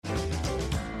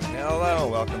Hello,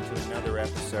 welcome to another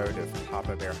episode of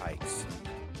Papa Bear Hikes.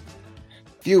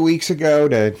 A few weeks ago,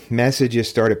 the messages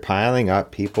started piling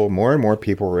up. More and more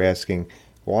people were asking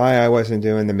why I wasn't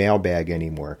doing the mailbag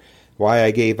anymore, why I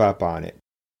gave up on it.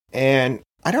 And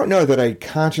I don't know that I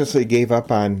consciously gave up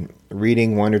on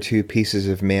reading one or two pieces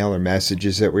of mail or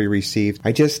messages that we received.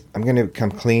 I'm going to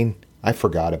come clean. I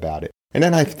forgot about it. And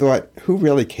then I thought, who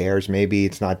really cares? Maybe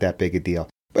it's not that big a deal.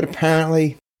 But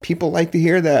apparently, people like to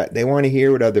hear that. They want to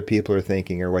hear what other people are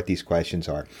thinking or what these questions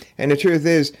are. And the truth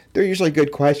is, they're usually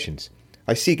good questions.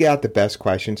 I seek out the best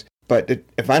questions. But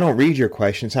if I don't read your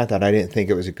question, it's not that I didn't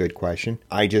think it was a good question.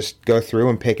 I just go through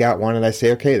and pick out one and I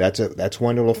say, okay, that's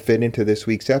one that'll fit into this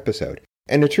week's episode.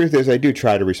 And the truth is, I do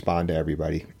try to respond to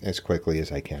everybody as quickly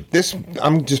as I can.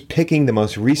 I'm just picking the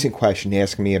most recent question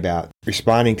asking me about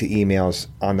responding to emails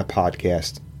on the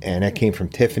podcast. And that came from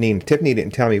Tiffany. And Tiffany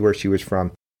didn't tell me where she was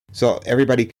from. So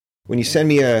everybody, when you send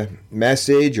me a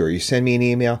message or you send me an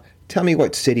email, tell me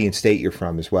what city and state you're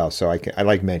from as well. So I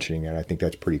like mentioning that. I think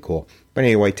that's pretty cool. But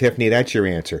anyway, Tiffany, that's your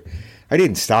answer. I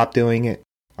didn't stop doing it.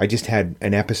 I just had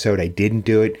an episode I didn't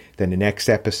do it. Then the next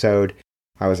episode,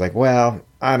 I was like, well,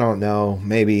 I don't know.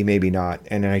 Maybe not.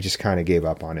 And then I just kind of gave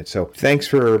up on it. So thanks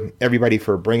for everybody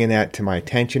for bringing that to my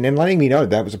attention and letting me know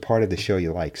that was a part of the show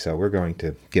you like. So we're going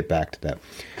to get back to that.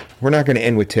 We're not going to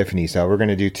end with Tiffany's, though. We're going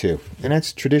to do two. And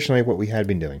that's traditionally what we had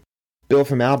been doing. Bill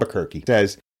from Albuquerque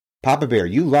says, Papa Bear,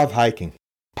 you love hiking.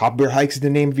 Papa Bear Hikes is the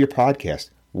name of your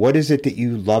podcast. What is it that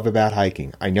you love about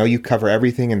hiking? I know you cover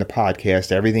everything in the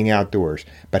podcast, everything outdoors,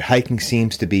 but hiking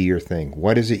seems to be your thing.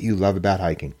 What is it you love about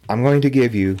hiking? I'm going to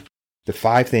give you the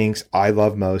 5 things I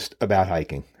love most about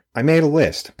hiking. I made a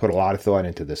list, put a lot of thought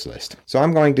into this list. So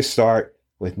I'm going to start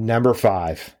with number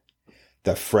 5,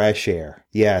 the fresh air.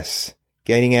 Yes,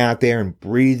 getting out there and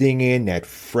breathing in that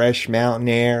fresh mountain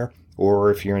air,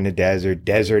 or if you're in the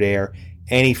desert air,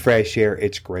 any fresh air,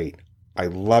 it's great. I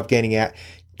love getting out,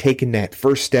 taking that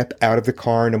first step out of the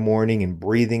car in the morning and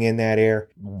breathing in that air.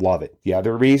 Love it. The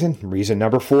other reason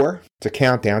number 4, it's a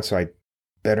countdown, so I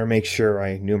better make sure I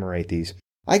enumerate these.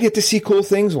 I get to see cool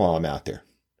things while I'm out there,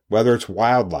 whether it's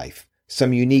wildlife,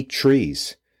 some unique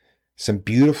trees, some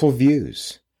beautiful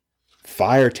views,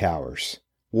 fire towers,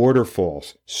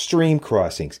 waterfalls, stream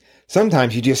crossings.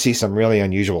 Sometimes you just see some really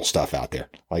unusual stuff out there,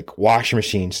 like washing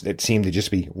machines that seem to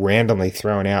just be randomly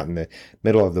thrown out in the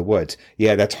middle of the woods.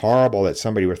 Yeah, that's horrible that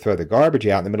somebody would throw the garbage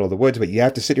out in the middle of the woods, but you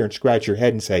have to sit here and scratch your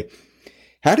head and say,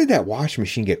 how did that washing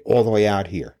machine get all the way out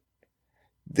here?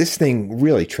 This thing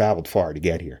really traveled far to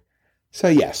get here. So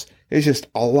yes, there's just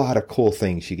a lot of cool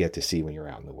things you get to see when you're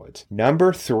out in the woods.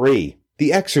 Number 3,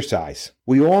 the exercise.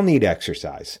 We all need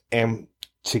exercise. And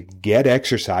to get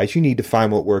exercise, you need to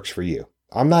find what works for you.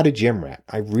 I'm not a gym rat.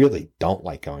 I really don't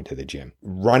like going to the gym.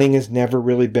 Running has never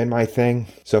really been my thing.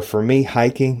 So for me,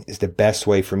 hiking is the best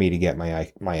way for me to get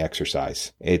my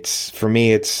exercise. For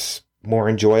me, it's more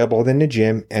enjoyable than the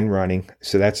gym and running.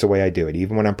 So that's the way I do it.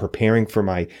 Even when I'm preparing for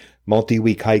my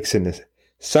multi-week hikes in the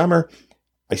summer,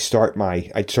 I start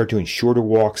doing shorter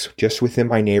walks just within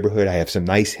my neighborhood. I have some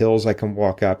nice hills I can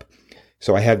walk up.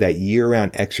 So I have that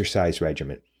year-round exercise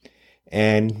regimen.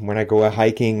 And when I go out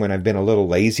hiking, when I've been a little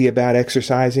lazy about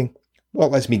exercising, well,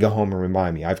 it lets me go home and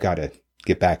remind me I've got to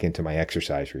get back into my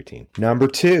exercise routine. Number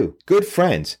 2, good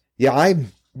friends. Yeah,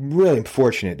 I'm really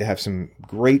fortunate to have some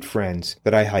great friends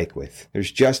that I hike with.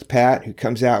 There's Just Pat, who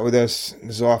comes out with us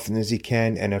as often as he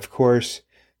can. And of course,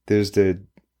 there's the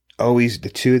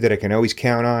 2 that I can always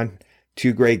count on.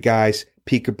 2 great guys,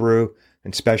 Peekabrew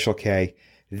and Special K.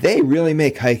 They really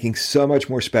make hiking so much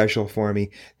more special for me.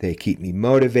 They keep me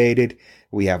motivated.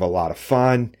 We have a lot of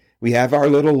fun. We have our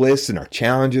little lists and our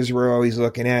challenges we're always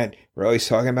looking at. We're always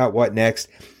talking about what next.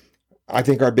 I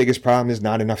think our biggest problem is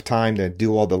not enough time to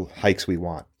do all the hikes we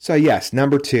want. So yes,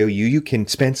 number 2, you can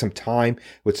spend some time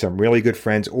with some really good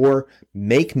friends or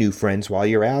make new friends while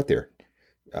you're out there.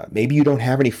 Maybe you don't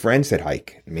have any friends that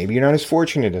hike. Maybe you're not as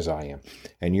fortunate as I am,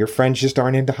 and your friends just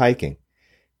aren't into hiking.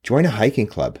 Join a hiking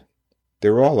club.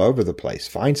 They're all over the place.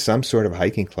 Find some sort of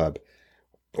hiking club,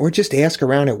 or just ask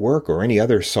around at work or any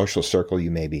other social circle you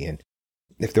may be in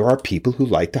if there are people who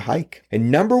like to hike.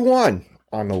 And number 1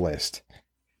 on the list,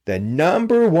 the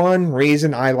number 1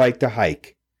 reason I like to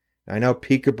hike. I know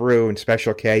Peekabrew and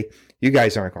Special K, you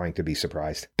guys aren't going to be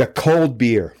surprised. The cold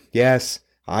beer. Yes,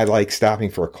 I like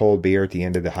stopping for a cold beer at the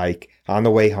end of the hike. On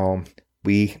the way home,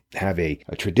 we have a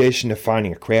tradition of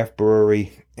finding a craft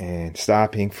brewery and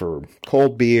stopping for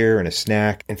cold beer and a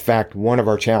snack. In fact, one of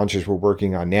our challenges we're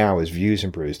working on now is Views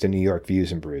and Brews, the New York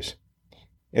Views and Brews.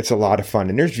 It's a lot of fun,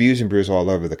 and there's Views and Brews all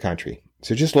over the country.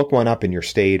 So just look one up in your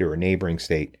state or a neighboring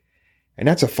state. And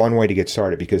that's a fun way to get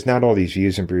started because not all these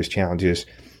Views and Brews challenges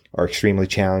are extremely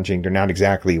challenging. They're not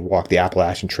exactly walk the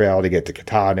Appalachian Trail to get to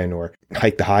Katahdin or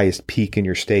hike the highest peak in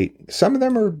your state. Some of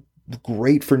them are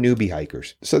great for newbie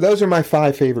hikers. So those are my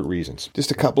 5 favorite reasons.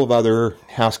 Just a couple of other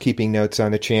housekeeping notes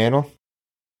on the channel.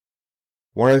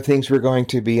 One of the things we're going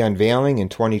to be unveiling in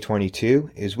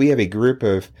 2022 is we have a group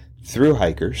of thru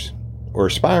hikers or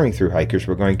aspiring thru hikers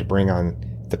we're going to bring on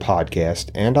the podcast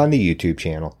and on the YouTube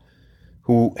channel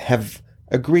who have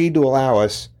agreed to allow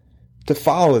us to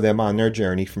follow them on their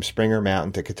journey from Springer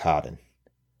Mountain to Katahdin.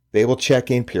 They will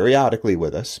check in periodically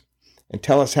with us and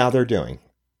tell us how they're doing,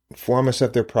 inform us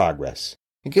of their progress,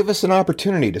 and give us an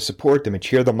opportunity to support them and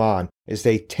cheer them on as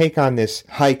they take on this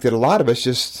hike that a lot of us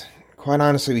just, quite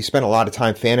honestly, we spend a lot of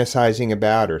time fantasizing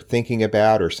about or thinking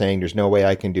about or saying there's no way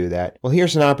I can do that. Well,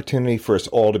 here's an opportunity for us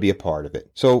all to be a part of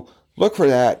it. So look for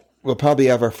that. We'll probably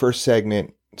have our first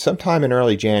segment sometime in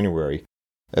early January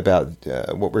about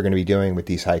what we're going to be doing with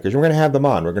these hikers. We're going to have them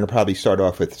on. We're going to probably start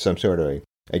off with some sort of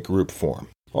a group form.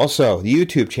 Also, the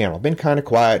YouTube channel. Been kind of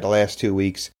quiet the last 2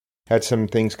 weeks. Had some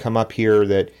things come up here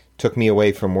that took me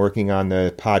away from working on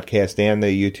the podcast and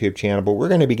the YouTube channel, but we're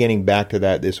going to be getting back to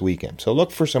that this weekend. So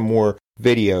look for some more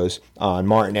videos on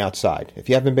Martin Outside. If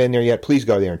you haven't been there yet, please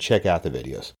go there and check out the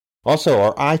videos. Also,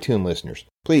 our iTunes listeners,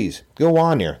 please go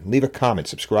on there, leave a comment,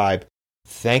 subscribe.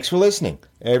 Thanks for listening.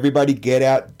 Everybody get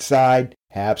outside,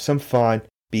 have some fun,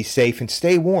 be safe, and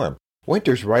stay warm.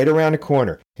 Winter's right around the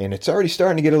corner, and it's already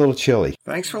starting to get a little chilly.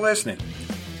 Thanks for listening.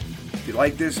 If you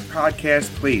like this podcast,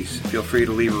 please feel free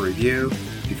to leave a review.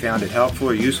 If you found it helpful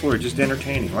or useful or just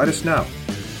entertaining, let us know.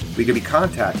 We can be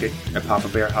contacted at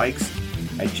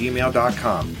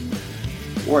papabearhikes@gmail.com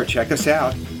or check us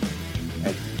out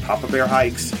at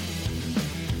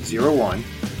papabearhikes01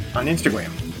 on Instagram.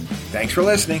 Thanks for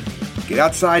listening. Get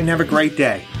outside and have a great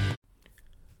day.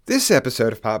 This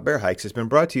episode of Papa Bear Hikes has been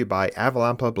brought to you by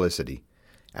Avalon Publicity.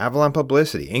 Avalon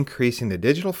Publicity, increasing the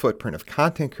digital footprint of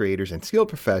content creators and skilled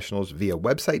professionals via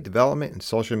website development and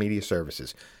social media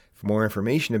services. For more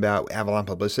information about Avalon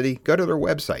Publicity, go to their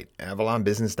website,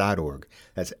 avalonbusiness.org.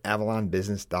 That's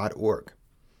avalonbusiness.org.